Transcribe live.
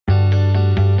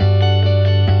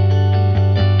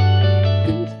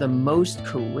most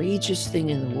courageous thing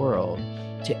in the world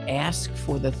to ask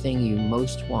for the thing you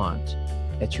most want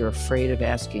that you're afraid of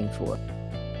asking for.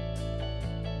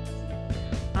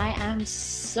 I am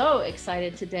so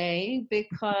excited today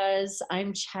because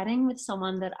I'm chatting with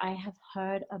someone that I have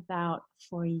heard about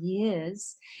for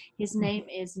years. His name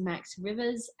is Max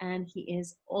Rivers, and he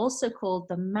is also called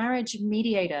the Marriage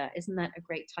Mediator. Isn't that a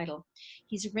great title?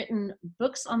 He's written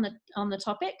books on the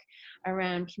topic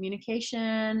around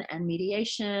communication and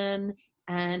mediation,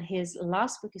 and his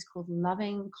last book is called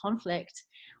Loving Conflict,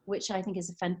 which I think is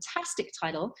a fantastic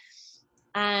title.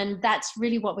 And that's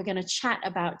really what we're going to chat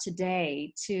about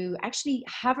today, to actually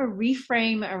have a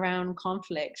reframe around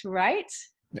conflict, right?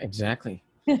 Exactly.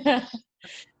 So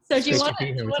It's do you great want to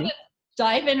be here with to you.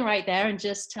 dive in right there and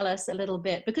just tell us a little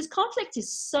bit? Because conflict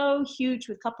is so huge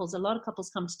with couples. A lot of couples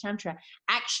come to Tantra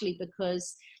actually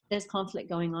because there's conflict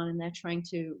going on and they're trying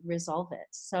to resolve it.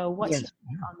 So what's your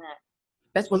take on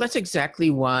that? That's exactly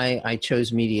why I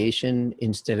chose mediation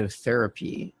instead of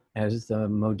therapy as the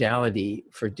modality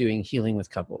for doing healing with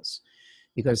couples.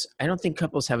 Because I don't think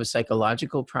couples have a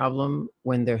psychological problem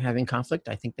when they're having conflict.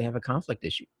 I think they have a conflict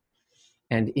issue.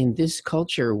 And in this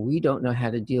culture, we don't know how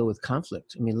to deal with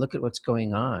conflict. I mean, look at what's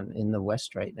going on in the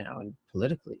West right now and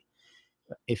politically.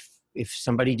 If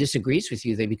somebody disagrees with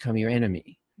you, they become your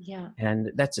enemy. Yeah.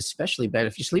 And that's especially bad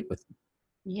if you sleep with them.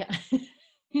 Yeah.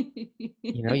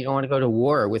 You know, you don't want to go to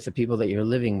war with the people that you're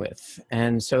living with.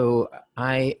 And so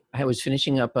I was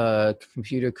finishing up a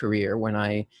computer career when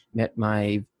I met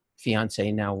my fiance,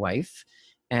 now wife,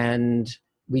 and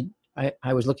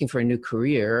I was looking for a new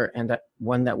career and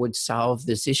one that would solve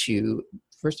this issue.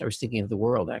 First, I was thinking of the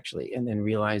world, actually, and then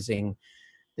realizing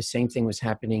the same thing was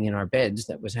happening in our beds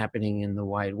that was happening in the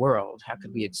wide world. How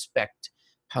could we expect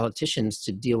politicians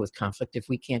to deal with conflict if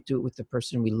we can't do it with the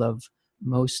person we love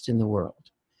most in the world?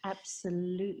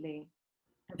 Absolutely.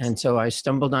 And so I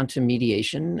stumbled onto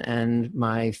mediation, and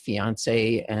my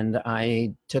fiance and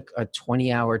I took a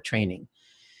 20-hour training.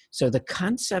 So the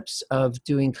concepts of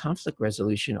doing conflict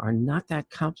resolution are not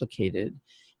that complicated,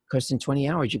 because in 20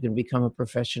 hours you can become a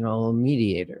professional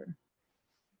mediator.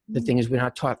 The thing is, we're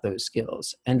not taught those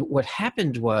skills. And what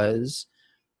happened was,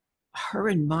 her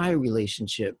and my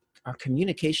relationship, our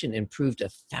communication improved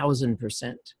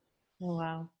 1,000%. Oh,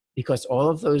 wow. Because all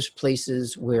of those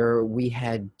places where we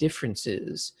had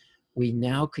differences, we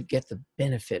now could get the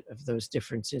benefit of those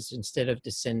differences instead of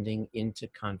descending into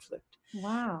conflict.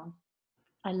 Wow.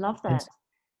 I love that. And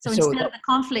So instead of the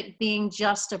conflict being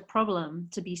just a problem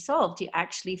to be solved, you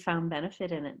actually found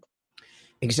benefit in it.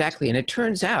 Exactly. And it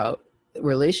turns out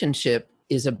relationship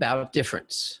is about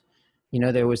difference. You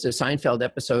know, there was a Seinfeld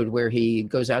episode where he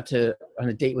goes out on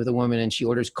a date with a woman and she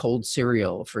orders cold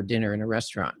cereal for dinner in a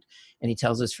restaurant. And he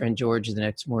tells his friend George the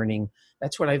next morning,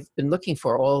 "That's what I've been looking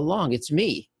for all along. It's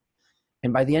me."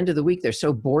 And by the end of the week, they're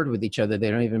so bored with each other, they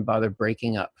don't even bother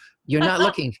breaking up. You're not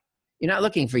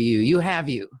looking for you. You have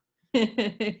you.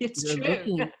 It's true.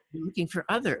 You're looking for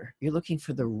other. You're looking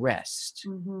for the rest.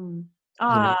 Mm-hmm.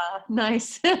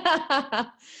 Nice.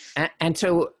 And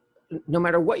so no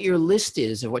matter what your list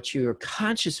is of what your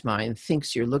conscious mind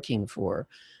thinks you're looking for,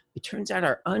 it turns out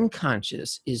our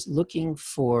unconscious is looking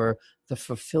for the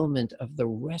fulfillment of the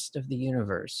rest of the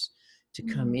universe to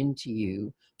come into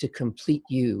you, to complete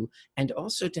you, and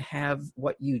also to have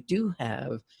what you do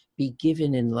have be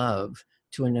given in love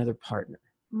to another partner.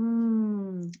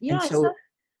 Yeah, so,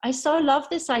 I so love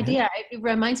this idea. It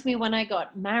reminds me when I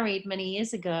got married many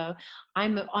years ago.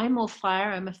 I'm all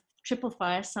fire. I'm a triple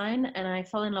fire sign, and I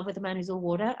fell in love with a man who's all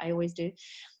water. I always do.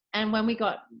 And when we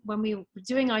were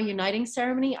doing our uniting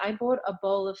ceremony, I bought a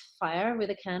bowl of fire with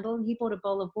a candle. He bought a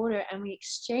bowl of water, and we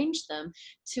exchanged them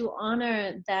to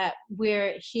honor that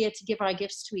we're here to give our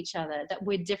gifts to each other, that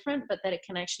we're different, but that it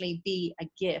can actually be a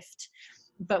gift.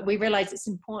 But we realize it's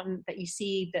important that you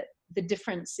see that the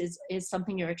difference is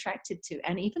something you're attracted to,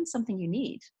 and even something you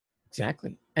need.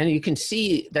 Exactly. And you can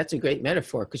see, that's a great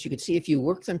metaphor, because you can see if you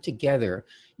work them together,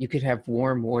 you could have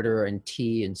warm water and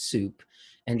tea and soup.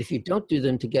 And if you don't do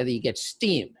them together, you get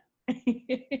steam.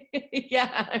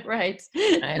 Yeah, right.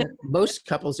 And most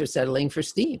couples are settling for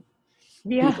steam.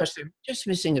 Yeah. Because they're just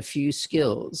missing a few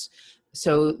skills.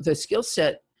 So the skill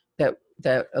set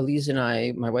that Elise and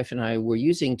I, my wife and I, were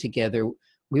using together,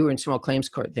 we were in small claims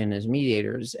court then as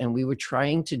mediators, and we were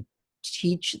trying to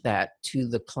teach that to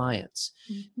the clients.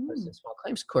 Because in small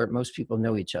claims court, most people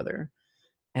know each other.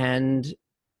 And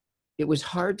it was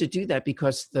hard to do that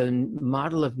because the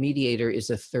model of mediator is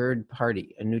a third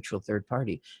party, a neutral third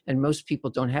party. And most people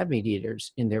don't have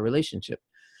mediators in their relationship.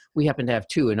 We happen to have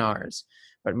two in ours,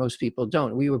 but most people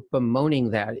don't. We were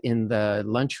bemoaning that in the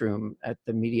lunchroom at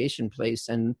the mediation place.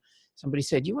 And somebody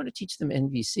said, you want to teach them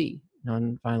NVC,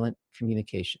 nonviolent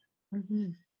communication.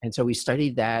 Mm-hmm. And so we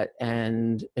studied that.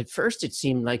 And at first it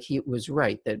seemed like he was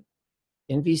right, that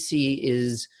NVC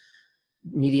is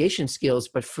mediation skills,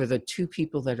 but for the two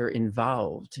people that are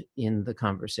involved in the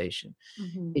conversation.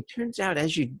 Mm-hmm. It turns out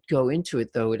as you go into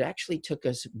it, though, it actually took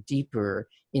us deeper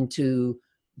into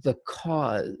the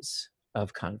cause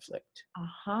of conflict,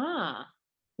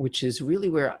 which is really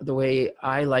where the way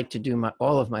I like to do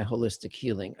all of my holistic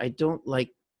healing. I don't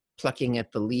like plucking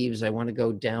at the leaves. I want to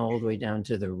go down all the way down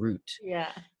to the root.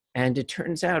 Yeah. And it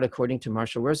turns out, according to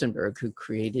Marshall Rosenberg, who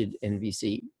created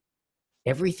NVC,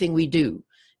 everything we do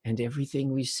and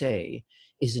everything we say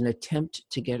is an attempt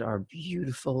to get our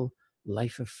beautiful,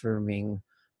 life-affirming,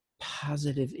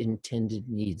 positive intended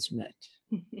needs met.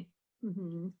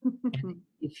 Mm-hmm.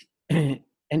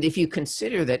 And if you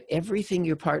consider that everything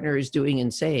your partner is doing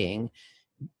and saying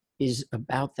is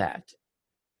about that,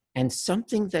 and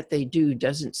something that they do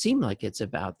doesn't seem like it's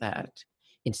about that,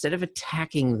 instead of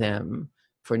attacking them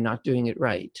for not doing it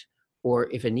right, or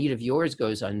if a need of yours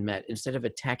goes unmet, instead of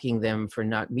attacking them for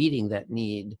not meeting that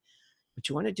need, what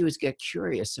you want to do is get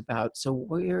curious about, so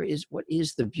what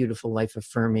is the beautiful,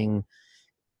 life-affirming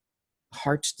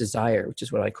heart's desire, which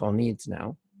is what I call needs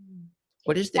now.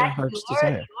 What is their heart's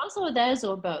desire? Yours or theirs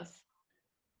or both?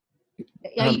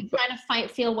 Are you trying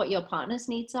to feel what your partner's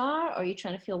needs are? Or are you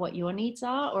trying to feel what your needs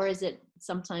are? Or is it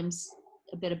sometimes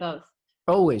a bit of both?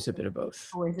 Always a bit of both.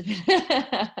 Always a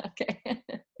bit. Okay.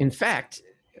 In fact,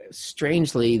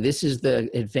 strangely, this is the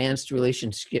advanced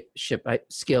relationship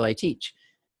skill I teach.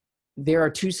 There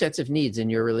are two sets of needs in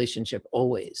your relationship,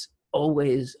 always,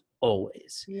 always,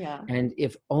 always. Yeah. And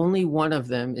if only one of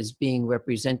them is being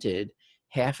represented,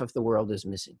 half of the world is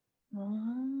missing.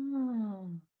 Oh,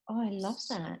 I love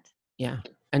that. Yeah.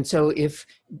 And so if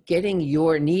getting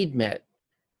your need met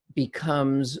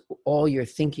becomes all you're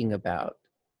thinking about,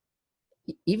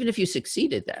 even if you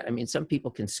succeed at that, I mean, some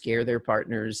people can scare their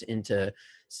partners into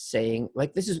saying,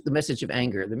 like, this is the message of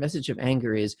anger. The message of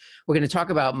anger is, we're going to talk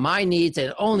about my needs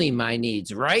and only my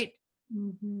needs, right?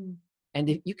 Mm-hmm. And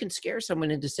if you can scare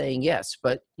someone into saying yes,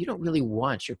 but you don't really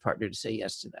want your partner to say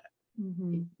yes to that.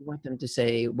 Mm-hmm. You want them to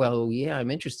say, well, yeah,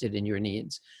 I'm interested in your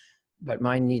needs, but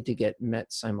mine need to get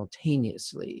met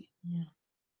simultaneously. Yeah.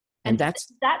 And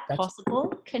is that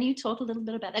possible? Can you talk a little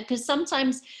bit about that? Because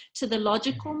sometimes to the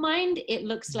logical mind, it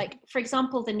looks like, for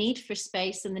example, the need for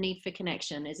space and the need for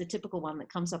connection is a typical one that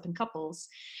comes up in couples.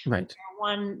 Right.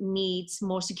 One needs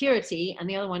more security and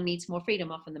the other one needs more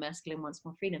freedom. Often the masculine wants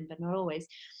more freedom, but not always.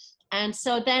 And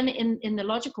so then in the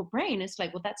logical brain, it's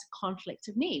like, well, that's a conflict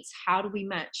of needs. How do we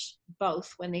match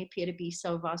both when they appear to be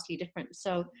so vastly different?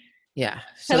 So yeah.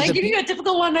 So can I give you a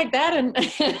typical one like that?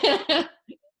 And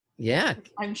yeah,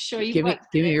 I'm sure you give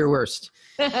me your worst.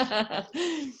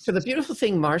 So the beautiful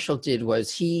thing Marshall did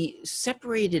was he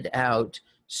separated out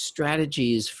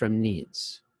strategies from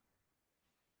needs.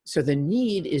 So the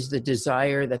need is the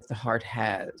desire that the heart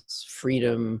has,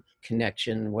 freedom,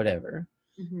 connection, whatever.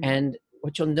 Mm-hmm. And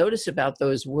what you'll notice about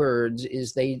those words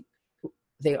is they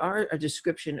are a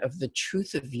description of the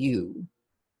truth of you,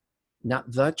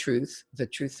 not the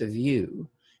truth of you.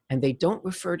 And they don't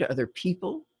refer to other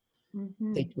people.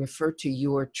 Mm-hmm. They refer to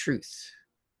your truth.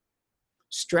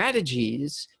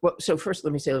 Strategies, well, so first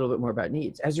let me say a little bit more about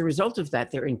needs. As a result of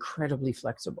that, they're incredibly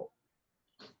flexible.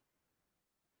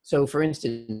 So for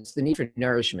instance, the need for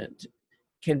nourishment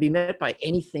can be met by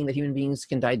anything that human beings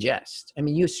can digest. I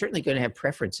mean, you're certainly going to have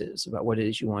preferences about what it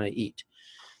is you want to eat,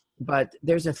 but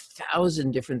there's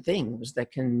 1,000 different things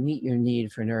that can meet your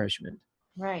need for nourishment.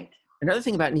 Right. Another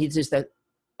thing about needs is that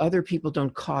other people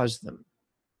don't cause them.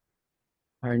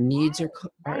 Our needs are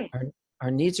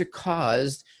our needs are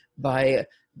caused by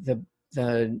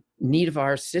the need of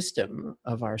our system,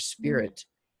 of our spirit,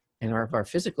 and of our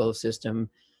physical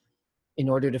system in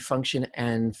order to function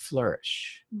and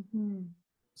flourish. Mm-hmm.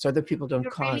 So other people don't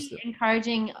You're cause really them.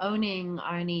 Encouraging owning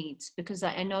our needs, because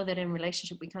I know that in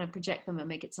relationship we kind of project them and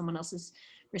make it someone else's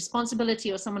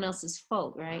responsibility or someone else's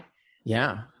fault, right?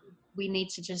 Yeah. We need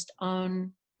to just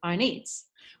own our needs.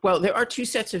 Well, there are two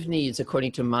sets of needs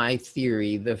according to my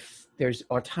theory. There's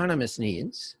autonomous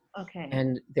needs, okay,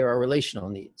 and there are relational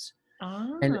needs.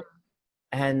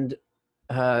 And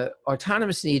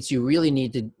autonomous needs, you really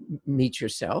need to meet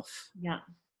yourself. Yeah.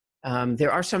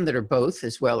 There are some that are both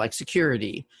as well, like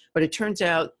security, but it turns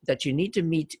out that you need to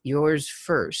meet yours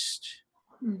first.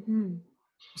 Mm-hmm.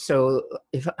 So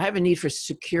if I have a need for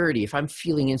security, if I'm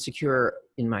feeling insecure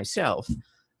in myself,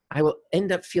 I will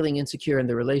end up feeling insecure in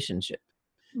the relationship.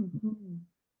 Mm-hmm.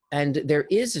 And there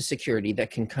is a security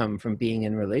that can come from being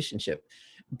in a relationship.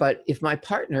 But if my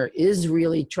partner is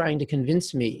really trying to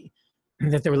convince me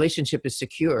that the relationship is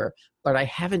secure, but I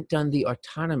haven't done the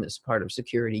autonomous part of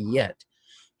security yet.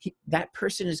 That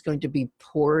person is going to be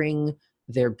pouring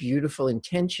their beautiful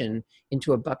intention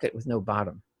into a bucket with no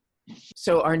bottom.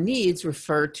 So our needs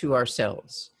refer to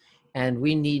ourselves, and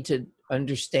we need to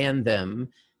understand them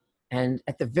and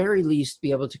at the very least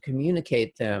be able to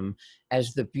communicate them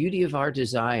as the beauty of our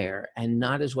desire and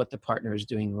not as what the partner is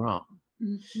doing wrong.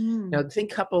 Mm-hmm. Now, the thing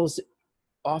couples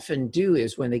often do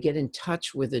is when they get in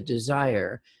touch with a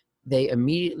desire, they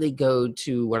immediately go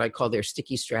to what I call their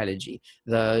sticky strategy,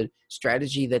 the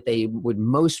strategy that they would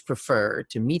most prefer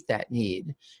to meet that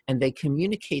need, and they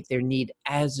communicate their need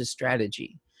as a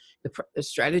strategy. The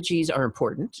strategies are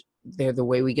important. They're the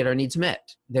way we get our needs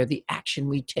met. They're the action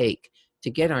we take to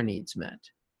get our needs met.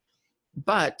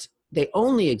 But they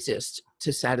only exist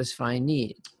to satisfy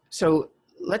need. So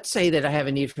let's say that I have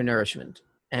a need for nourishment,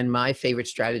 and my favorite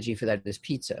strategy for that is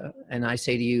pizza. And I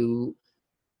say to you,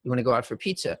 you want to go out for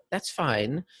pizza? That's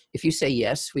fine. If you say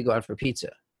yes, we go out for pizza.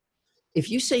 If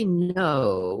you say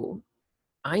no,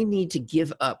 I need to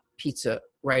give up pizza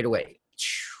right away.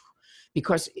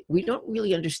 Because we don't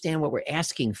really understand what we're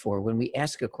asking for when we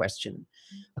ask a question.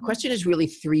 A question is really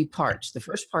three parts. The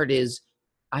first part is,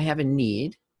 I have a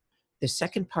need. The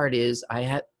second part is,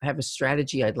 I have a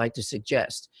strategy I'd like to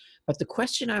suggest. But the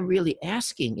question I'm really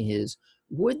asking is,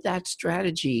 would that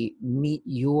strategy meet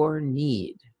your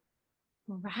need?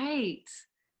 Right.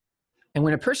 And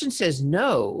when a person says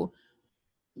no,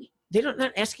 they're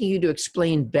not asking you to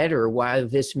explain better why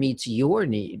this meets your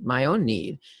need, my own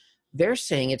need. They're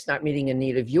saying it's not meeting a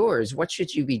need of yours. What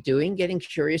should you be doing? Getting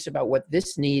curious about what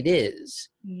this need is.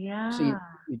 Yeah. So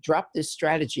you drop this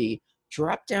strategy,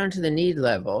 drop down to the need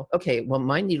level. Okay, well,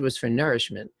 my need was for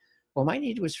nourishment. Well, my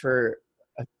need was for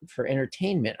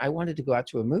entertainment. I wanted to go out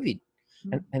to a movie,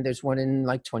 and there's one in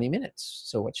like 20 minutes.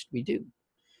 So what should we do?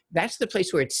 That's the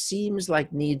place where it seems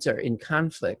like needs are in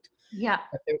conflict. Yeah.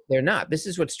 But they're not. This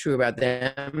is what's true about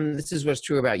them. This is what's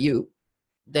true about you.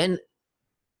 Then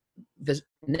the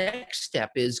next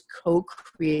step is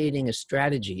co-creating a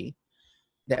strategy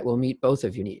that will meet both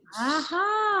of your needs.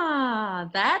 Aha,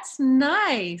 that's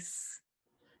nice.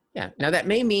 Yeah. Now that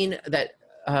may mean that,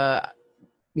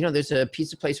 there's a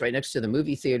pizza place right next to the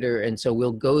movie theater. And so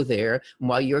we'll go there. And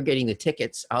while you're getting the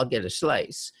tickets, I'll get a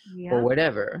slice or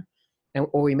whatever.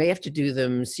 Or we may have to do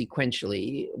them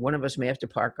sequentially. One of us may have to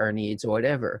park our needs or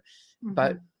whatever. Mm-hmm.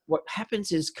 But what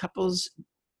happens is couples,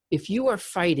 if you are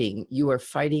fighting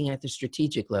at the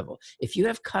strategic level. If you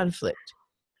have conflict,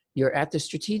 you're at the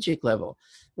strategic level.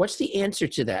 What's the answer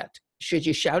to that? Should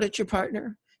you shout at your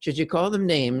partner? Should you call them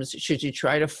names? Should you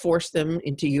try to force them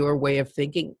into your way of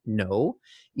thinking? No.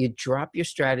 You drop your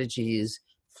strategies,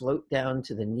 float down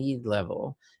to the need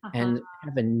level, and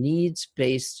have a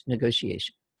needs-based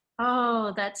negotiation.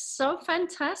 Oh, that's so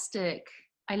fantastic.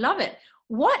 I love it.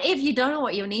 What if you don't know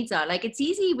what your needs are? Like, it's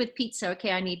easy with pizza.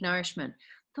 Okay, I need nourishment.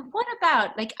 But what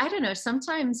about, like, I don't know,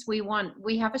 sometimes we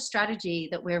have a strategy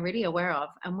that we're really aware of,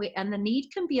 and the need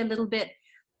can be a little bit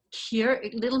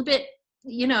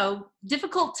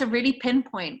difficult to really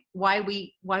pinpoint why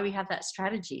we have that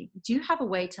strategy. Do you have a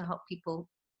way to help people,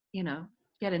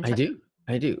 get in touch?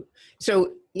 I do.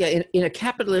 So yeah, in a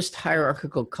capitalist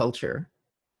hierarchical culture,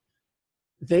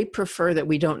 they prefer that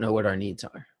we don't know what our needs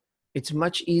are. It's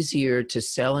much easier to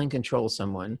sell and control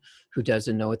someone who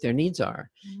doesn't know what their needs are.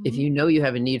 Mm-hmm. If you know you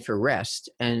have a need for rest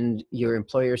and your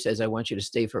employer says, I want you to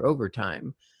stay for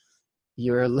overtime,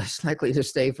 you're less likely to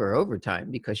stay for overtime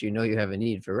because you know you have a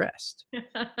need for rest.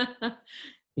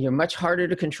 You're much harder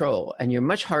to control and you're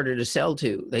much harder to sell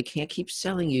to. They can't keep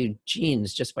selling you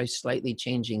jeans just by slightly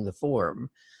changing the form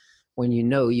when you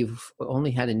know you've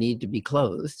only had a need to be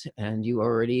clothed and you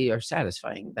already are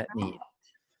satisfying that need.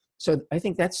 So I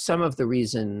think that's some of the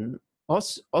reason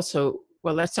that's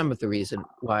some of the reason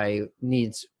why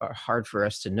needs are hard for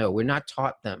us to know. We're not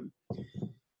taught them.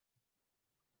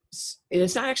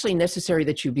 It's not actually necessary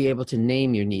that you be able to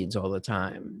name your needs all the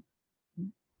time.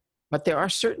 But there are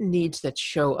certain needs that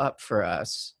show up for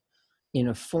us in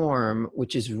a form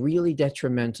which is really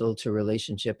detrimental to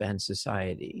relationship and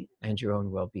society and your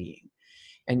own well-being.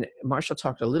 And Marshall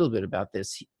talked a little bit about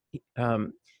this.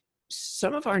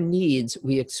 Some of our needs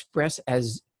we express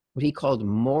as what he called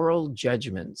moral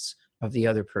judgments of the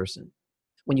other person.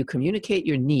 When you communicate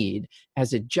your need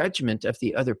as a judgment of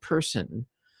the other person,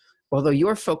 although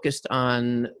you're focused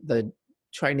on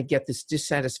trying to get this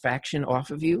dissatisfaction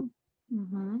off of you,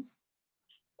 mm-hmm.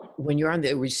 When you're on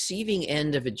the receiving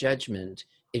end of a judgment,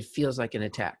 it feels like an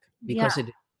attack because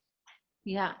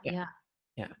Yeah.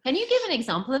 Can you give an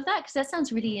example of that? Because that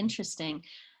sounds really interesting.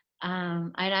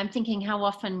 And I'm thinking how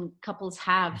often couples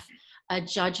have a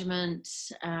judgment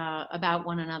about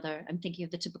one another. I'm thinking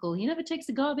of the typical, he never takes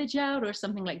the garbage out or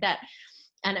something like that.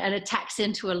 And attacks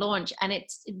into a launch, and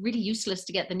it's really useless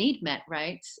to get the need met,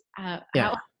 right?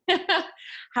 Yeah.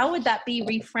 How would that be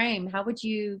reframed? How would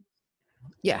you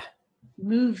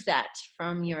move that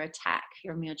from your attack,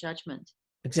 from your judgment?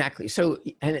 Exactly. So,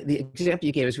 and the example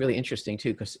you gave is really interesting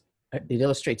too, because it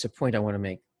illustrates a point I want to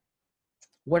make.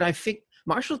 What I think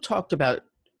Marshall talked about,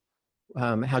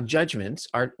 how judgments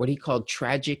are what he called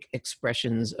tragic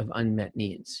expressions of unmet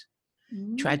needs.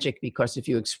 Tragic because if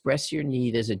you express your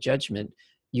need as a judgment,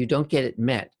 you don't get it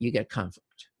met, you get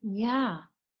conflict. Yeah.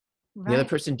 Right. The other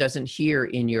person doesn't hear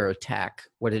in your attack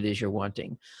what it is you're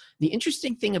wanting. The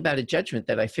interesting thing about a judgment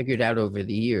that I figured out over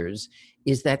the years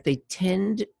is that they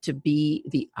tend to be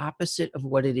the opposite of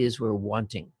what it is we're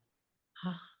wanting.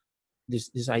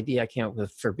 This idea I came up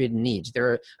with, forbidden needs.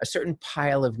 There are a certain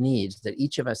pile of needs that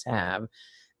each of us have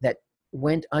that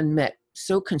went unmet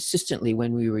so consistently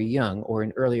when we were young or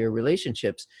in earlier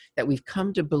relationships that we've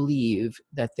come to believe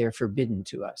that they're forbidden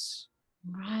to us.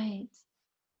 Right.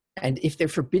 And if they're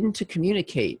forbidden to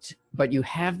communicate, but you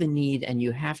have the need and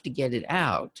you have to get it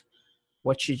out,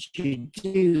 what should you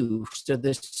do? So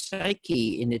the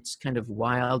psyche, in its kind of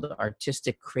wild,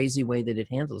 artistic, crazy way that it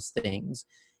handles things,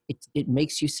 it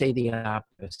makes you say the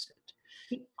opposite.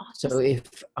 So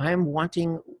if I'm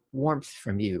wanting warmth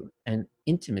from you and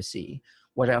intimacy,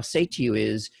 what I'll say to you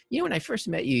is, when I first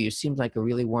met you, you seemed like a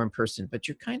really warm person, but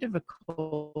you're kind of a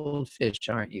cold fish,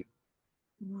 aren't you?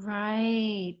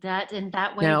 Right. That in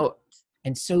that way. Now,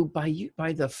 and so by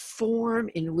the form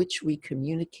in which we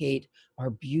communicate our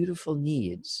beautiful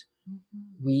needs,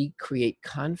 we create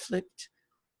conflict,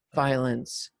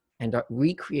 violence, and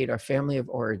recreate our family of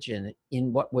origin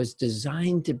in what was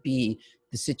designed to be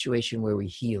the situation where we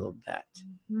healed that.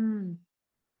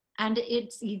 And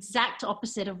it's the exact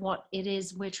opposite of what it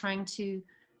is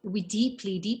we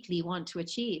deeply, deeply want to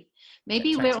achieve.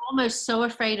 Maybe we're almost so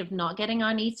afraid of not getting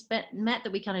our needs met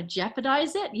that we kind of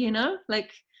jeopardize it,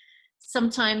 like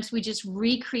sometimes we just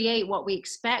recreate what we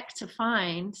expect to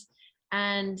find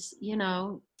and,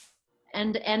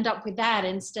 and end up with that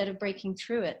instead of breaking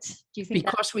through it. Do you think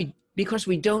because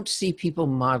we don't see people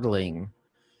modeling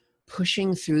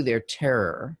pushing through their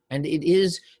terror, and it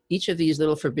is each of these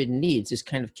little forbidden needs is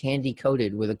kind of candy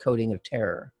coated with a coating of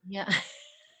terror. Yeah.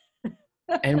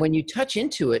 And when you touch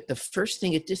into it, the first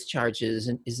thing it discharges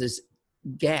is this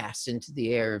gas into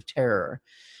the air of terror.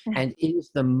 And it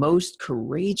is the most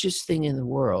courageous thing in the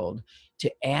world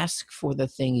to ask for the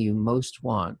thing you most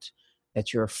want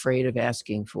that you're afraid of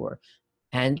asking for.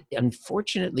 And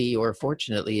unfortunately or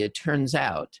fortunately, it turns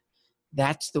out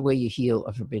that's the way you heal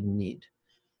a forbidden need.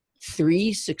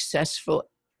 3 successful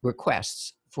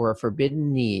requests for a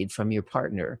forbidden need from your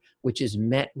partner, which is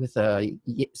met with a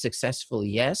successful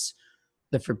yes,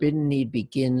 the forbidden need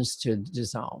begins to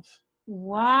dissolve.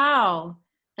 Wow,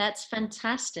 that's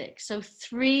fantastic. So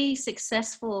 3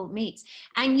 successful meets.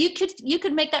 And you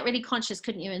could make that really conscious,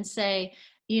 couldn't you? And say,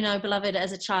 beloved,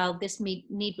 as a child, this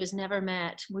need was never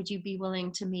met. Would you be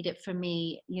willing to meet it for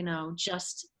me,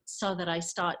 just so that I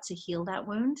start to heal that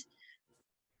wound?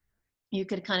 You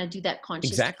could kind of do that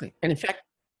consciously. Exactly. And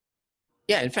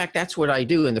in fact, that's what I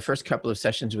do in the first couple of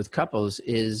sessions with couples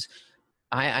is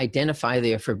I identify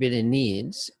their forbidden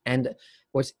needs. And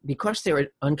because they're an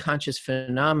unconscious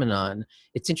phenomenon,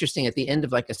 it's interesting at the end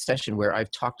of like a session where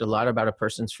I've talked a lot about a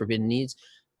person's forbidden needs,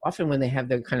 often when they have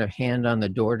their kind of hand on the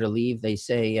door to leave, they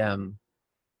say, I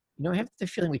have the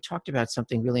feeling we talked about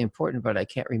something really important, but I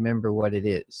can't remember what it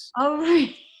is. Oh,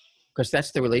 right. Because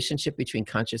that's the relationship between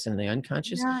conscious and the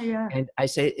unconscious. Yeah. And I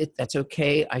say, that's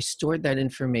okay. I stored that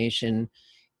information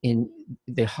in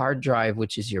the hard drive,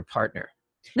 which is your partner.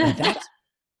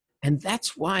 And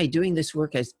that's why doing this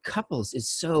work as couples is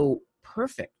so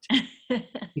perfect.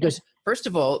 Because first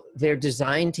of all, they're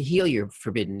designed to heal your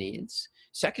forbidden needs.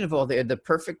 Second of all, they're the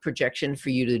perfect projection for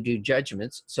you to do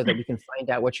judgments so that we can find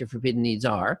out what your forbidden needs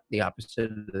are, the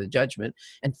opposite of the judgment.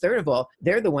 And third of all,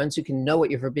 they're the ones who can know what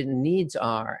your forbidden needs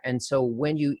are. And so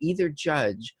when you either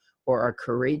judge or are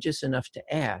courageous enough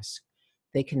to ask,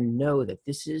 they can know that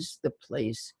this is the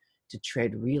place to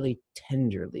tread really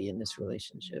tenderly in this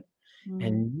relationship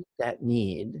and meet that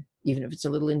need, even if it's a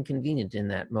little inconvenient in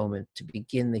that moment, to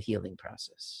begin the healing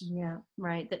process. Yeah,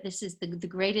 right. That this is the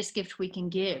greatest gift we can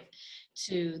give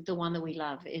to the one that we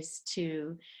love is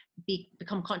to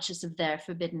become conscious of their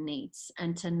forbidden needs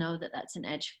and to know that that's an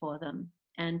edge for them.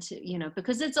 And to,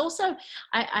 because it's also,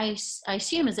 I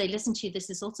assume as they listen to you,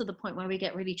 this is also the point where we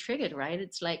get really triggered, right?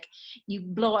 It's like you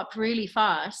blow up really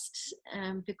fast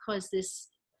because this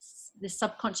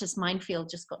subconscious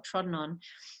minefield just got trodden on.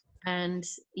 And,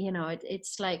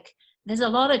 it's like There's a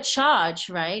lot of charge,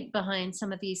 right, behind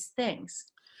some of these things.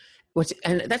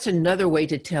 And that's another way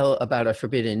to tell about a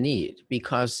forbidden need,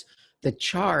 because the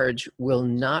charge will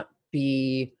not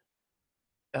be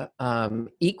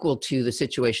equal to the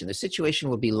situation. The situation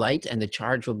will be light and the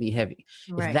charge will be heavy.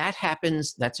 If Right. that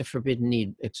happens, that's a forbidden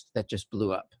need. That just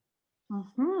blew up. So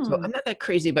Mm-hmm. I'm not that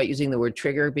crazy about using the word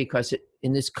trigger, because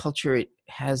in this culture, it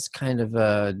has kind of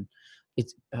a,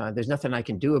 there's nothing I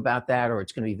can do about that, or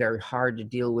it's going to be very hard to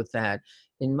deal with that.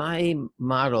 In my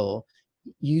model,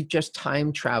 you just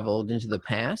time traveled into the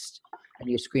past and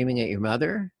you're screaming at your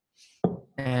mother.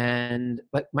 And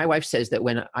but my wife says that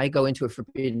when I go into a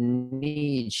forbidden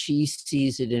need, she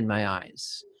sees it in my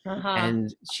eyes. Uh-huh.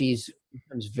 And she's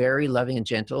becomes very loving and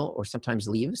gentle, or sometimes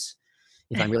leaves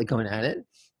if I'm really going at it.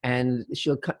 And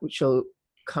she'll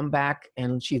come back,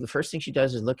 and the first thing she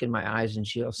does is look in my eyes, and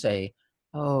she'll say,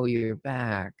 "Oh, you're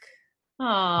back."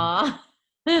 Aw.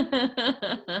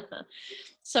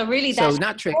 So really So that's an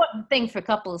not trick. important thing for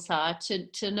couples, huh?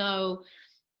 To know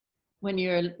when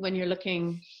you're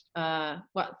looking,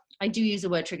 well, I do use the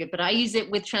word triggered, but I use it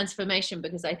with transformation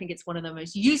because I think it's one of the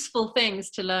most useful things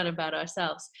to learn about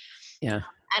ourselves. Yeah.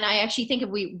 And I actually think if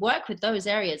we work with those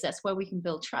areas, that's where we can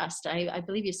build trust. I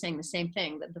believe you're saying the same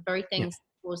thing, that the very Yeah. things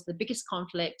that cause the biggest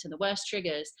conflict and the worst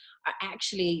triggers are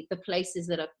actually the places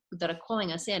that are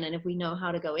calling us in. And if we know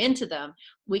how to go into them,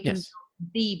 we can Yes.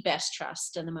 build the best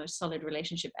trust and the most solid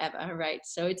relationship ever, right?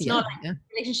 So it's Yeah. not like Yeah.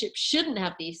 relationship shouldn't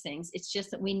have these things. It's just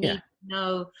that we need Yeah. to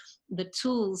know the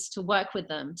tools to work with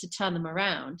them, to turn them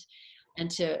around,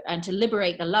 and to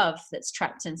liberate the love that's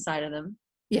trapped inside of them.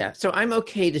 Yeah, so I'm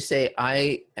okay to say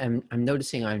I'm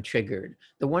noticing I'm triggered.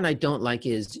 The one I don't like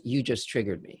is you just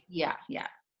triggered me, Yeah, yeah,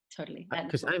 totally. That,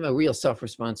 because I'm a real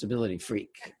self-responsibility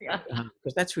freak, yeah,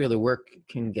 because that's where the work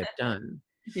can get done.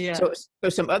 yeah. So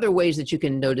some other ways that you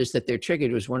can notice that they're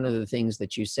triggered was one of the things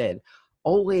that you said.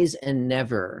 Always and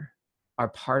never are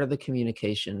part of the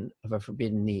communication of a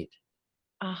forbidden need.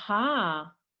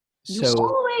 Aha. You So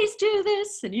always do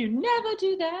this and you never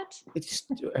do that. it's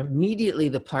immediately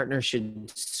the partner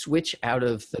should switch out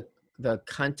of the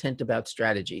content about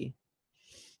strategy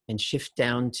and shift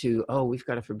down to, oh, we've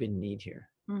got a forbidden need here.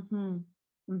 Mm-hmm.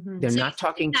 Mm-hmm. They're So not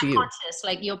you're keeping talking that to you. conscious,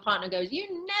 like your partner goes,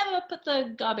 "You never put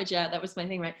the garbage out." That was my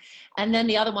thing, right? And then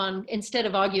the other one, instead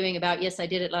of arguing about, "Yes, I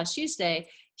did it last Tuesday,"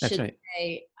 That's should right.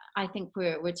 say, "I think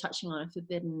we're touching on a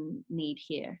forbidden need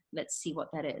here. Let's see what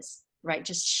that is." Right?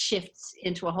 Just shifts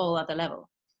into a whole other level.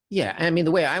 Yeah, I mean,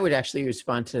 the way I would actually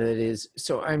respond to it is,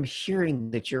 so I'm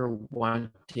hearing that you're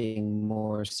wanting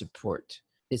more support.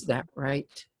 Is that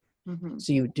right? Mm-hmm.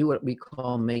 So you do what we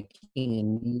call making a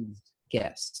needs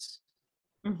guess.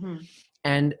 Mm-hmm.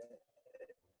 And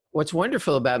what's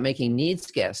wonderful about making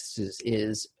needs guesses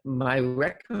is my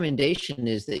recommendation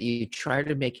is that you try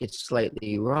to make it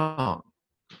slightly wrong,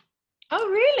 Oh,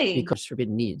 really? because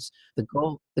forbidden needs. The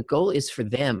goal is for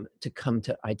them to come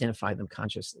to identify them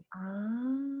consciously. Ah.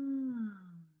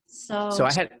 So So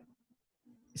I had,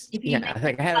 if you yeah, make I it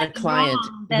think I had a slightly client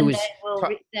wrong, who then was,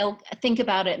 they'll think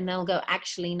about it and they'll go,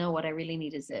 actually, no, what I really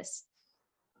need is this.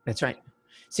 that's right.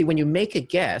 See, when you make a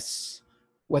guess,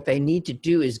 what they need to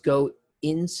do is go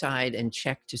inside and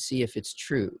check to see if it's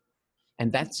true.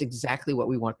 And that's exactly what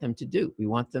we want them to do. We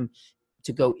want them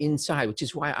to go inside, which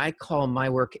is why I call my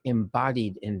work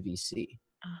embodied NVC.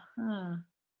 Uh-huh.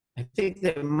 I think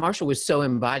that Marshall was so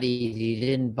embodied, he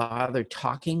didn't bother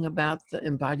talking about the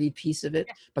embodied piece of it.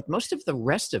 But most of the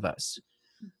rest of us,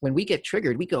 when we get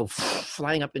triggered, we go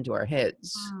flying up into our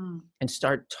heads Mm. and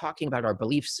start talking about our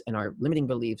beliefs and our limiting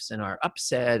beliefs and our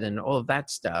upset and all of that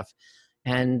stuff.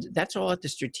 And that's all at the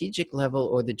strategic level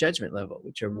or the judgment level,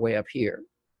 which are way up here.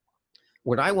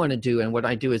 What I want to do, and what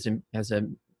I do as a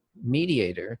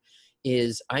mediator,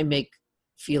 is I make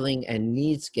feeling and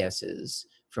needs guesses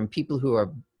from people who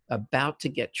are about to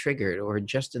get triggered or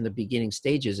just in the beginning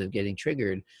stages of getting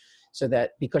triggered, so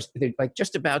that because they're like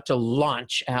just about to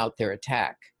launch out their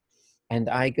attack. And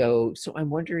I go, so I'm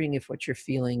wondering if what you're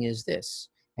feeling is this.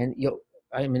 And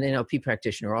I'm an NLP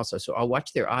practitioner also, so I'll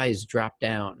watch their eyes drop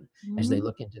down as they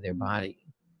look into their body,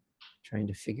 trying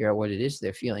to figure out what it is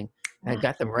they're feeling. I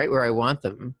got them right where I want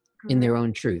them in their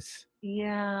own truth.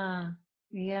 Yeah.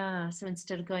 Yeah. So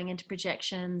instead of going into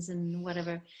projections and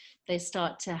whatever, they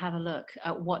start to have a look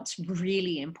at what's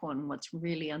really important, what's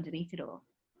really underneath it all.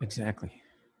 Exactly.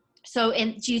 So,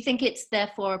 and do you think it's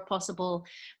therefore possible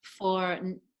for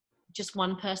just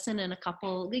one person and a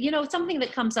couple? You know, something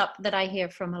that comes up that I hear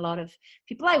from a lot of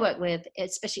people I work with,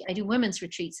 especially I do women's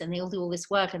retreats, and they'll do all this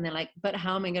work and they're like, but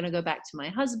how am I going to go back to my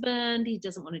husband? He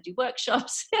doesn't want to do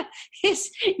workshops.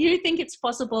 You think it's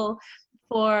possible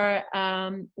for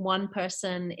one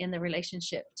person in the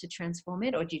relationship to transform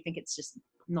it, or do you think it's just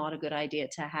not a good idea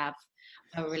to have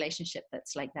a relationship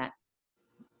that's like that?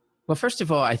 Well, first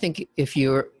of all, I think if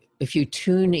you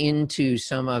tune into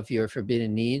some of your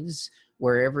forbidden needs,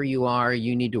 wherever you are,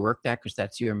 you need to work that because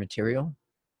that's your material.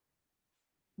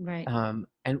 Right.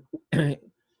 And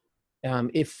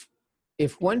if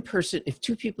if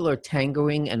two people are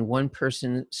tangoing and one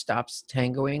person stops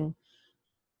tangoing,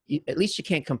 at least you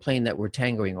can't complain that we're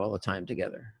tangoing all the time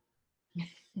together.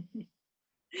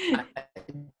 It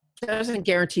doesn't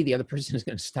guarantee the other person is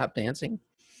going to stop dancing.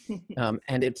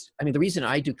 And the reason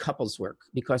I do couples work,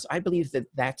 because I believe that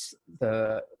that's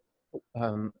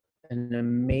an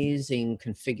amazing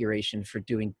configuration for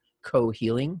doing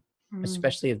co-healing,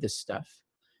 especially of this stuff.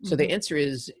 So the answer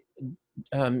is,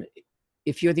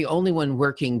 if you're the only one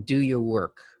working, do your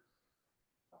work.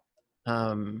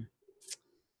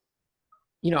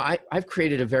 I've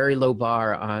created a very low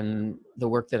bar on the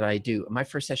work that I do. My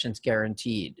first session's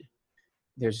guaranteed.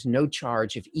 There's no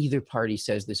charge if either party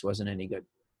says this wasn't any good.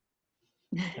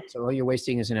 So all you're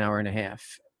wasting is an hour and a half.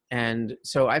 And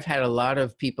so I've had a lot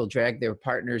of people drag their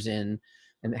partners in,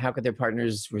 and how could their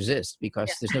partners resist?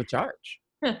 Because there's no charge.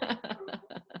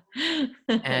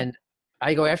 And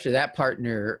I go after that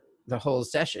partner the whole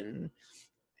session,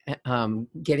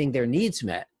 getting their needs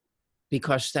met,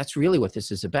 because that's really what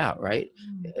this is about, right?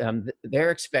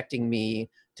 They're expecting me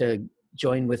to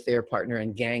join with their partner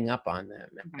and gang up on them.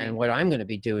 Right. And what I'm going to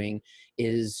be doing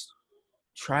is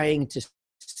trying to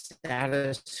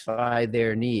satisfy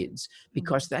their needs,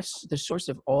 because that's the source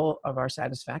of all of our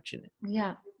satisfaction.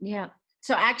 Yeah, yeah.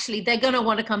 So actually they're going to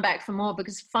want to come back for more,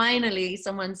 because finally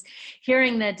someone's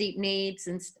hearing their deep needs,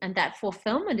 and that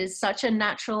fulfillment is such a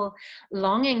natural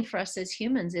longing for us as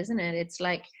humans, isn't it? It's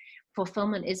like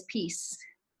fulfillment is peace.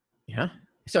 Yeah.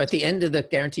 So at the end of the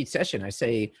guaranteed session, I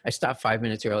stop 5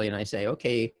 minutes early and I say,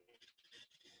 okay,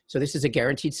 so this is a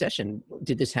guaranteed session.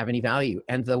 Did this have any value?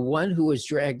 And the one who was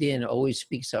dragged in always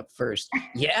speaks up first.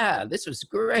 Yeah, this was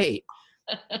great.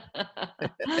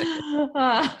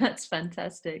 Oh, that's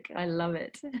fantastic. I love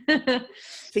it.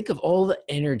 Think of all the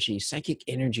energy, psychic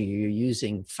energy you're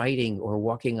using fighting or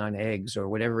walking on eggs or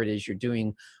whatever it is you're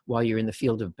doing while you're in the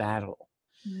field of battle.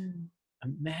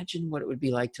 Imagine what it would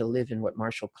be like to live in what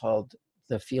Marshall called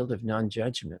the field of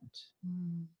non-judgment,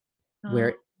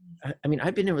 where,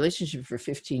 I've been in a relationship for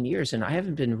 15 years and I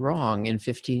haven't been wrong in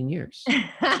 15 years.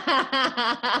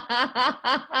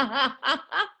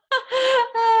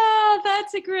 Oh,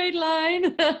 that's a great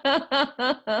line.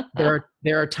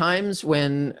 There are times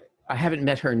when I haven't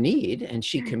met her need and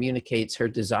she communicates her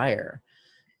desire.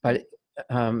 But,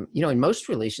 in most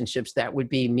relationships, that would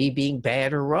be me being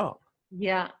bad or wrong.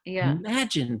 Yeah, yeah.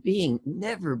 Imagine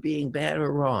never being bad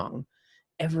or wrong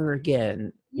ever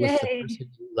again with the person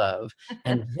you love,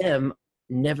 and them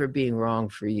never being wrong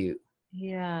for you.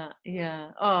 Yeah,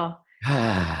 yeah. Oh,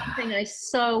 something I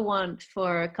so want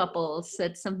for couples.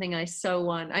 It's something I so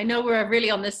want. I know we're really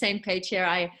on the same page here.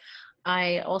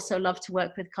 I also love to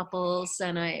work with couples,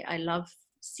 and I love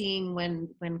seeing when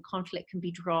conflict can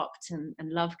be dropped and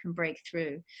love can break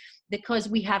through, because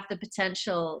we have the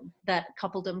potential that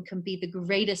coupledom can be the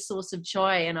greatest source of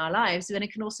joy in our lives, and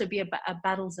it can also be a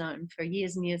battle zone for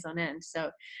years and years on end. So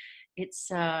it's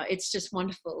just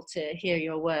wonderful to hear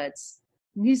your words.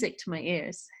 Music to my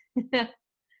ears.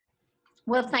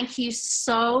 Well, thank you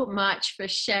so much for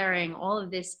sharing all of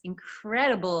this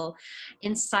incredible,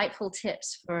 insightful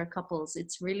tips for couples.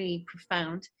 It's really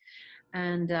profound.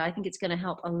 And I think it's going to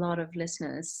help a lot of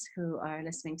listeners who are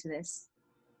listening to this.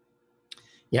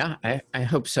 Yeah, I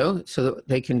hope so. So that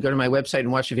they can go to my website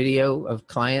and watch a video of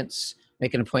clients,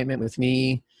 make an appointment with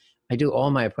me. I do all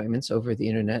my appointments over the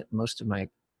internet. Most of my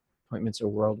appointments are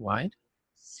worldwide.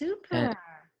 Super.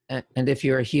 And if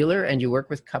you're a healer and you work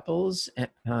with couples,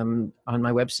 on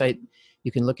my website,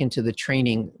 you can look into the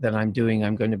training that I'm doing.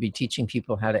 I'm going to be teaching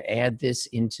people how to add this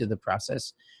into the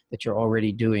process that you're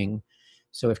already doing.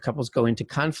 So if couples go into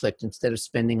conflict, instead of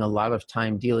spending a lot of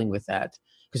time dealing with that,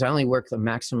 because I only work the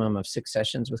maximum of 6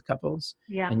 sessions with couples,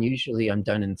 and usually I'm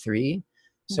done in 3.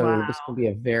 So this will be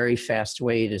a very fast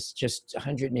way to just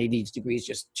 180 degrees,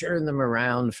 just turn them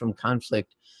around from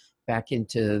conflict back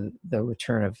into the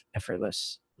return of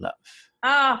effortless love.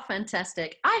 Oh,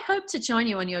 fantastic. I hope to join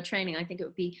you on your training. I think it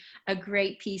would be a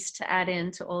great piece to add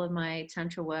into all of my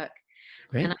Tantra work.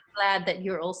 Great. And I'm glad that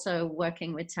you're also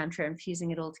working with Tantra and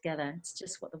fusing it all together. It's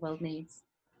just what the world needs.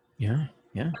 Yeah,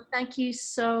 yeah. Well, thank you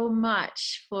so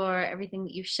much for everything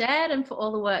that you've shared and for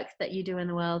all the work that you do in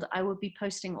the world. I will be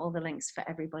posting all the links for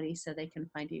everybody so they can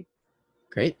find you.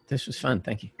 Great. This was fun.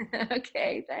 Thank you.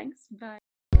 Okay, thanks. Bye.